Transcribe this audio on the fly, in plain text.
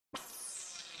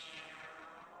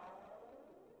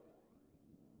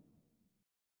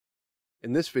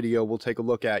In this video, we'll take a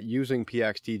look at using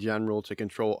PXT-General to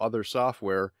control other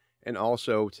software and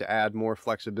also to add more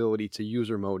flexibility to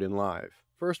user mode in Live.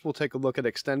 First, we'll take a look at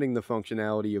extending the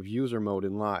functionality of user mode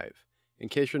in Live. In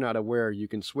case you're not aware, you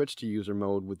can switch to user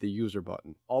mode with the user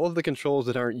button. All of the controls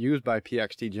that aren't used by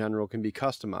PXT-General can be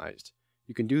customized.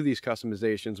 You can do these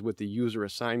customizations with the user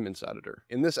assignments editor.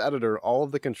 In this editor, all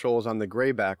of the controls on the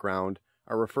gray background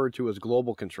are referred to as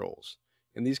global controls,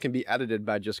 and these can be edited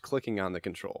by just clicking on the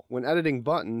control. When editing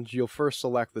buttons, you'll first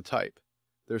select the type.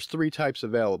 There's 3 types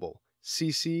available: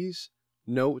 CCs,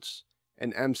 Notes,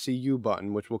 and MCU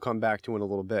button, which we'll come back to in a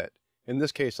little bit. In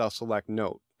this case, I'll select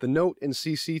Note. The Note and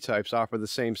CC types offer the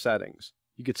same settings.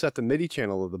 You could set the MIDI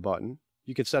channel of the button,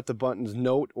 you could set the button's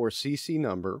Note or CC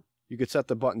number, you could set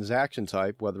the button's action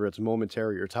type, whether it's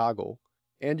momentary or toggle,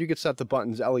 and you could set the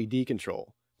button's LED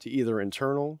control to either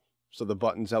internal, so the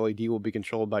button's LED will be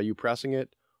controlled by you pressing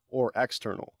it, or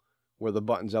external, where the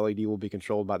button's LED will be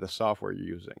controlled by the software you're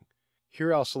using.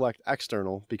 Here I'll select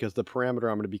external because the parameter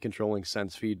I'm going to be controlling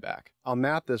sends feedback. I'll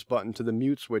map this button to the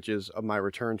mute switches of my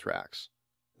return tracks.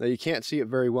 Now you can't see it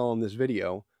very well in this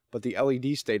video, but the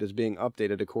LED state is being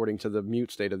updated according to the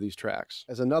mute state of these tracks.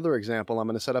 As another example, I'm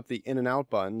going to set up the in and out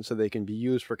button so they can be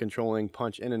used for controlling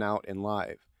punch in and out in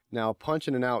Live. Now punch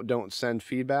in and out don't send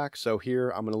feedback, so here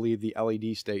I'm going to leave the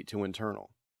LED state to internal.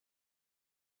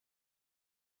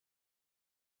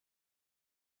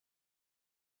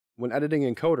 When editing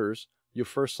encoders, you'll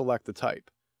first select the type.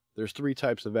 There's 3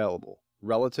 types available: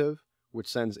 relative, which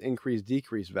sends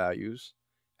increase-decrease values;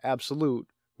 absolute,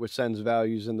 which sends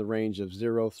values in the range of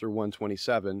 0 through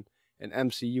 127, and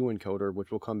MCU encoder,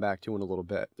 which we'll come back to in a little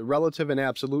bit. The relative and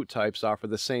absolute types offer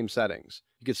the same settings.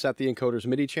 You could set the encoder's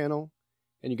MIDI channel,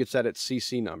 and you could set its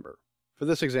CC number. For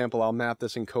this example, I'll map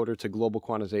this encoder to global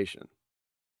quantization.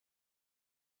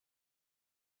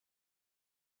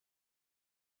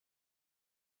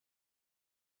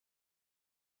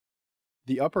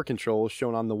 The upper controls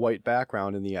shown on the white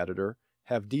background in the editor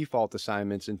have default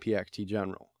assignments in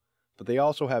PXT-General, but they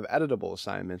also have editable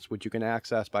assignments which you can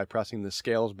access by pressing the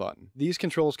Scales button. These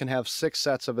controls can have 6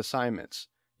 sets of assignments.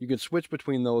 You can switch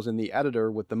between those in the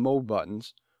editor with the mode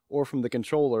buttons, or from the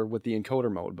controller with the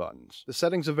encoder mode buttons. The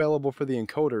settings available for the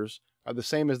encoders are the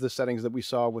same as the settings that we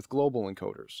saw with global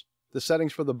encoders. The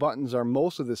settings for the buttons are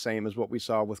mostly the same as what we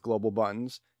saw with global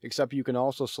buttons, except you can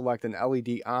also select an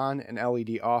LED on and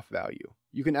LED off value.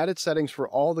 You can edit settings for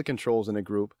all the controls in a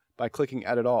group by clicking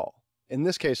Edit All. In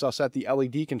this case, I'll set the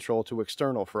LED control to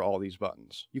external for all these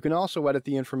buttons. You can also edit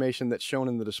the information that's shown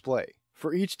in the display.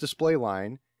 For each display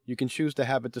line, you can choose to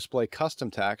have it display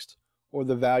custom text or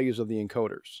the values of the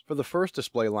encoders. For the first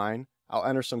display line, I'll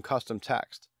enter some custom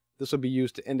text. This will be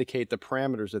used to indicate the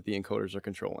parameters that the encoders are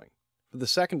controlling. For the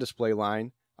second display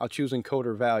line, I'll choose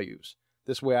encoder values.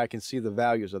 This way I can see the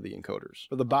values of the encoders.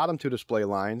 For the bottom 2 display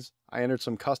lines, I entered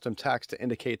some custom text to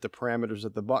indicate the parameters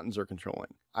that the buttons are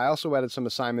controlling. I also added some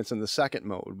assignments in the second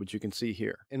mode, which you can see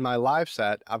here. In my live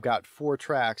set, I've got 4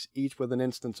 tracks, each with an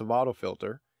instance of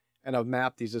autofilter, and I've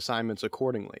mapped these assignments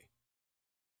accordingly.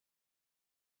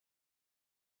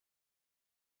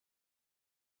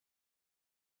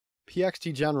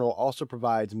 PXT-General also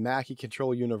provides Mackie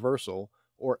Control Universal,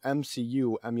 or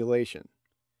MCU, emulation.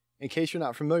 In case you're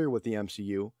not familiar with the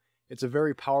MCU, it's a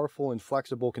very powerful and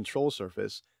flexible control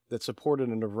surface that's supported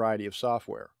in a variety of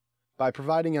software. By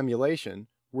providing emulation,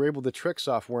 we're able to trick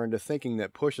software into thinking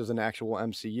that push is an actual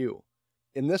MCU.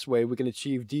 In this way, we can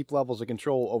achieve deep levels of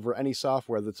control over any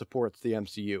software that supports the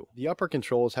MCU. The upper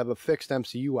controls have a fixed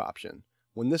MCU option.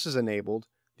 When this is enabled,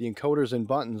 the encoders and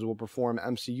buttons will perform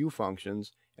MCU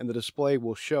functions, and the display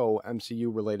will show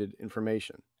MCU-related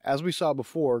information. As we saw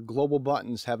before, global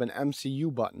buttons have an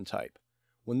MCU button type.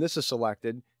 When this is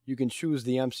selected, you can choose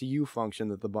the MCU function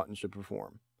that the button should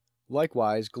perform.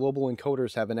 Likewise, global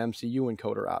encoders have an MCU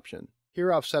encoder option.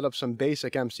 Here I've set up some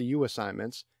basic MCU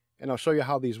assignments, and I'll show you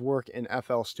how these work in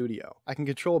FL Studio. I can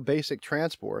control basic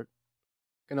transport,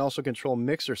 can also control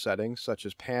mixer settings such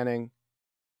as panning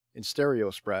and stereo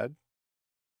spread,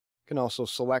 can also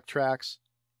select tracks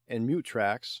and mute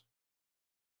tracks,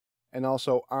 and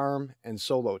also arm and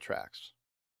solo tracks.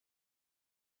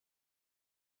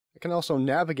 I can also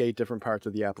navigate different parts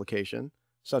of the application,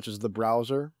 such as the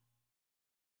browser,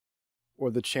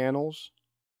 or the channels,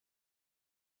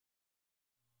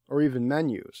 or even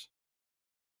menus.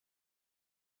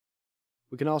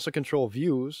 We can also control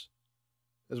views,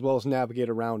 as well as navigate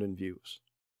around in views.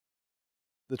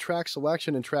 The track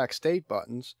selection and track state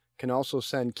buttons can also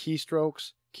send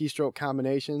keystrokes, keystroke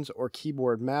combinations, or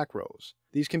keyboard macros.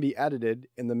 These can be edited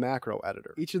in the macro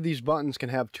editor. Each of these buttons can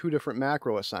have 2 different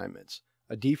macro assignments,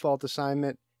 a default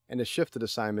assignment and a shifted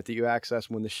assignment that you access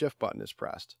when the shift button is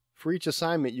pressed. For each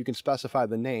assignment, you can specify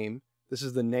the name. This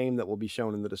is the name that will be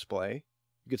shown in the display.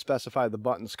 You could specify the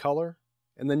button's color,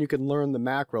 and then you can learn the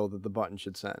macro that the button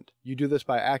should send. You do this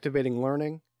by activating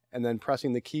learning and then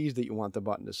pressing the keys that you want the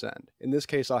button to send. In this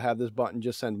case, I'll have this button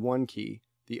just send one key,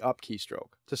 the up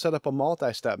keystroke. To set up a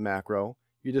multi-step macro,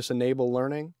 you just enable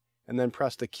learning and then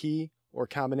press the key or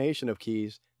combination of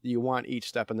keys that you want each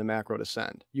step in the macro to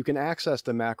send. You can access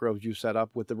the macros you set up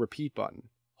with the repeat button.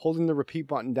 Holding the repeat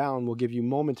button down will give you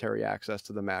momentary access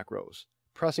to the macros.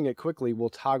 Pressing it quickly will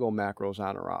toggle macros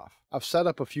on or off. I've set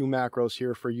up a few macros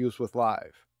here for use with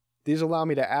Live. These allow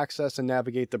me to access and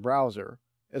navigate the browser,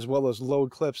 as well as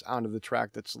load clips onto the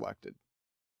track that's selected.